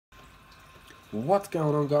What's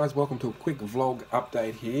going on, guys? Welcome to a quick vlog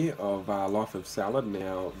update here of Life of Salad.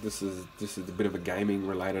 Now this is a bit of a gaming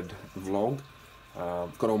related vlog.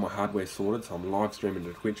 Got all my hardware sorted, so I'm live streaming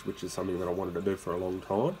to Twitch, which is something that I wanted to do for a long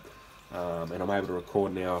time. And I'm able to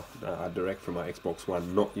record now direct from my Xbox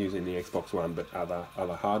One, not using the Xbox One but other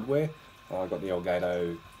hardware. I got the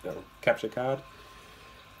Elgato capture card.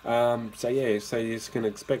 So yeah, so you can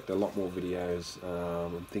expect a lot more videos.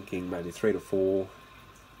 I'm thinking maybe 3 to 4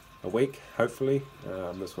 a week, hopefully.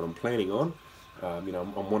 That's what I'm planning on.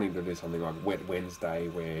 I'm wanting to do something like Wet Wednesday,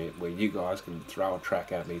 where you guys can throw a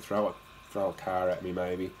track at me, throw a car at me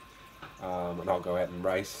maybe, and I'll go out and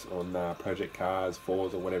race on Project Cars,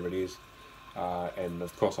 Forza, or whatever it is. And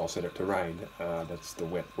of course I'll set it to rain. That's the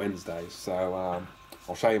Wet Wednesday. So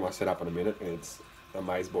I'll show you my setup in a minute. It's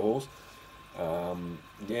amazeballs.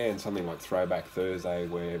 Yeah, and something like Throwback Thursday,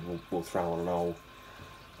 where we'll throw on an old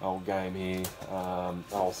game here.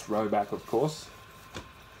 I'll throwback, of course.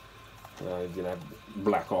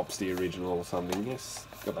 Black Ops, the original or something. Yes,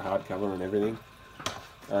 got the hardcover and everything.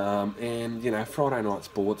 And Friday night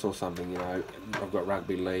sports or something. I've got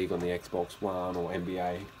rugby league on the Xbox One, or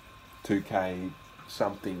NBA 2K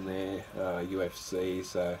something there, UFC.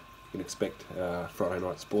 So you can expect Friday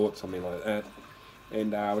night sports, something like that.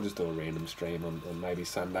 And we'll just do a random stream on maybe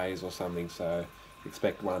Sundays or something. So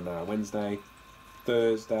expect one Wednesday,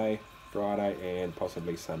 Thursday, Friday, and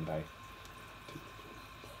possibly Sunday.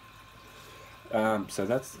 So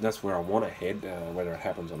that's where I want to head. Whether it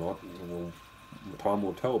happens or not, time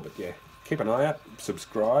will tell. But yeah, keep an eye out,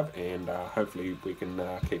 subscribe, and hopefully we can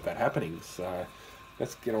keep that happening. So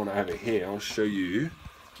let's get on over here. I'll show you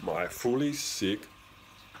my fully sick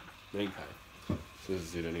man cave. So this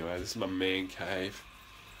is it anyway. This is my man cave.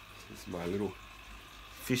 This is my little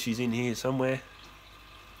fishies in here somewhere.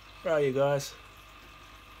 Where are you guys?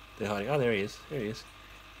 They're hiding. Oh, there he is. There he is.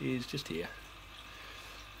 He's just here.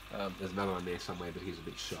 There's another one there somewhere, but he's a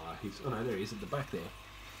bit shy. Oh no, there he is at the back there.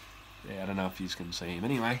 Yeah, I don't know if you can see him.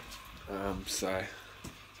 Anyway, so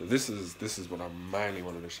this is what I mainly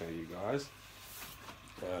wanted to show you guys.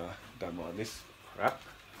 Don't mind this crap.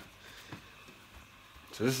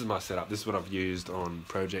 So this is my setup. This is what I've used on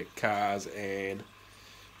Project Cars and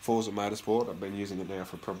Forza Motorsport. I've been using it now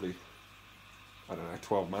for probably, I don't know,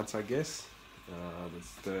 12 months, I guess.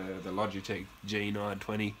 It's the Logitech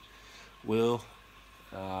G920 wheel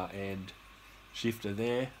and shifter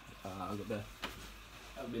there. I've got the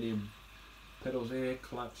aluminium pedals there,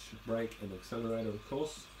 clutch, brake, and accelerator, of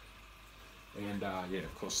course. And yeah,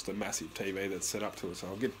 of course, the massive TV that's set up to it. So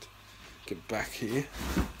I'll get back here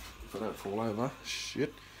if I don't fall over.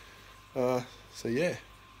 Shit. So yeah,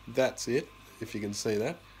 that's it. If you can see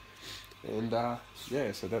that. And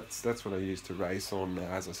yeah, so that's what I use to race on,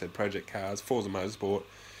 as I said, Project Cars, Forza Motorsport,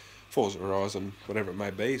 Forza Horizon, whatever it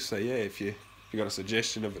may be. So yeah, if you got a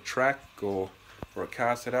suggestion of a track or a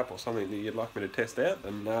car setup or something that you'd like me to test out,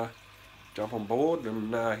 then jump on board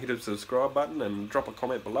and hit the subscribe button and drop a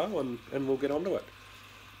comment below, and we'll get onto it.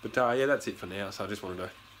 But yeah, that's it for now. So I just wanted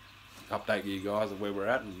to update you guys on where we're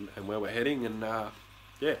at and where we're heading, and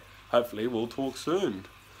yeah, hopefully we'll talk soon.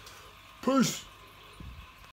 Peace.